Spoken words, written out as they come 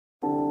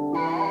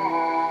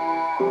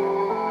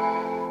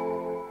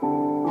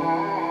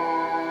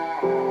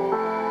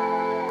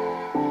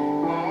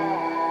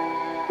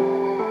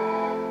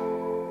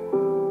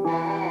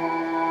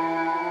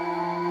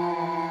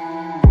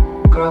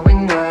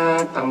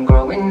I'm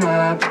growing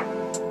up.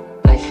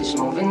 Life is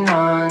moving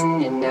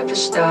on, it never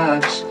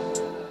stops.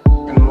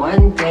 And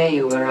one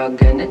day we're all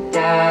gonna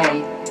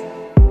die.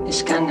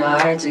 It's kinda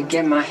hard to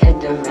get my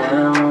head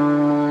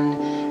around.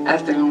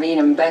 I've been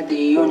reading about the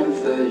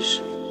universe.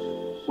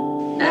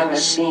 Never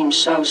seemed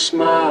so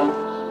small.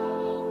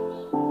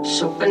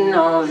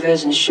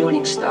 Supernovas and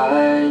shooting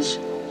stars.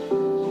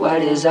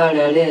 What is all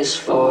of this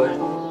for?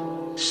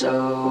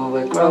 So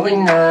we're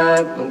growing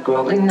up,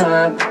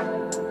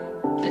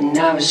 but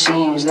now it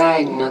seems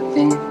like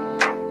nothing.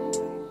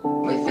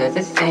 With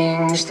other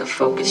things to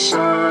focus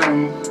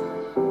on,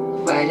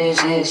 why does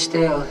it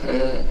still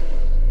hurt?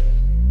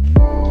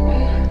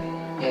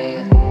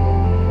 Yeah.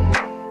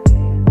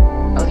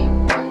 All you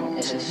want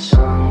is a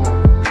song.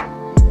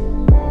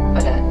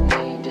 All I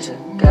need is a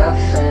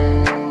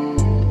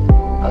girlfriend.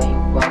 All you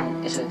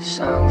want is a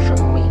song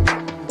from me.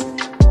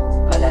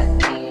 All I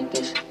need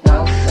is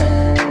no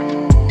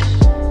friends.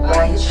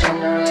 Why you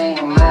tryna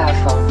ring my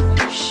phone?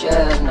 You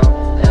should know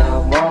that I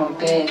won't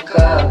pick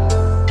up.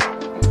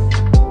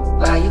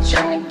 Why you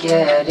tryna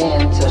get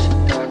in touch?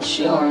 Don't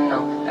you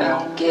know I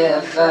don't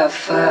give a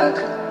fuck?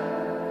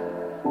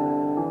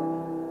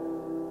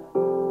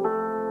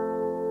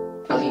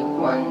 All you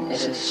want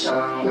is a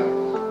song.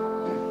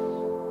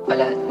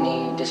 All I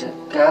need is a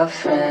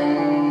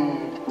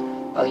girlfriend.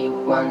 All you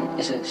want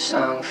is a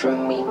song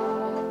from me.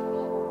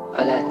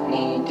 All I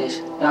need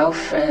is no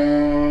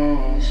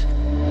friends.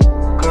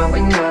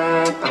 Growing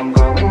up, I'm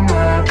growing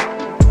up.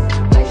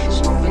 Life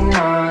is moving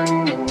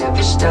on, it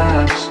never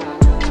stops.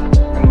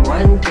 And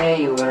one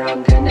day we're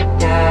all gonna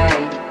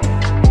die.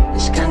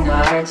 It's kinda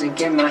hard to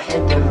get my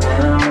head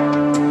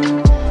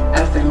around.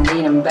 I've been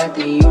reading about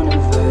the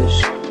universe.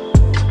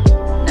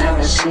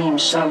 Never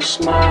seemed so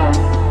small.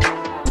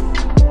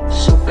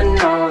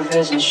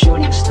 Supernovas and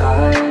shooting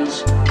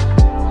stars.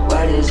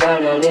 What is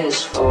all of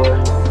this for?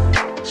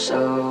 So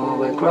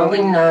we're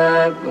growing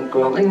up,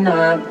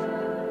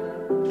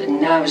 but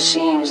now it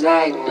seems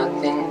like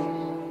nothing.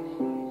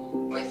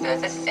 With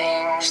other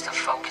things to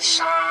focus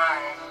on,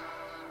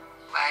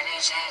 why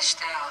does it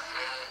still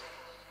hurt?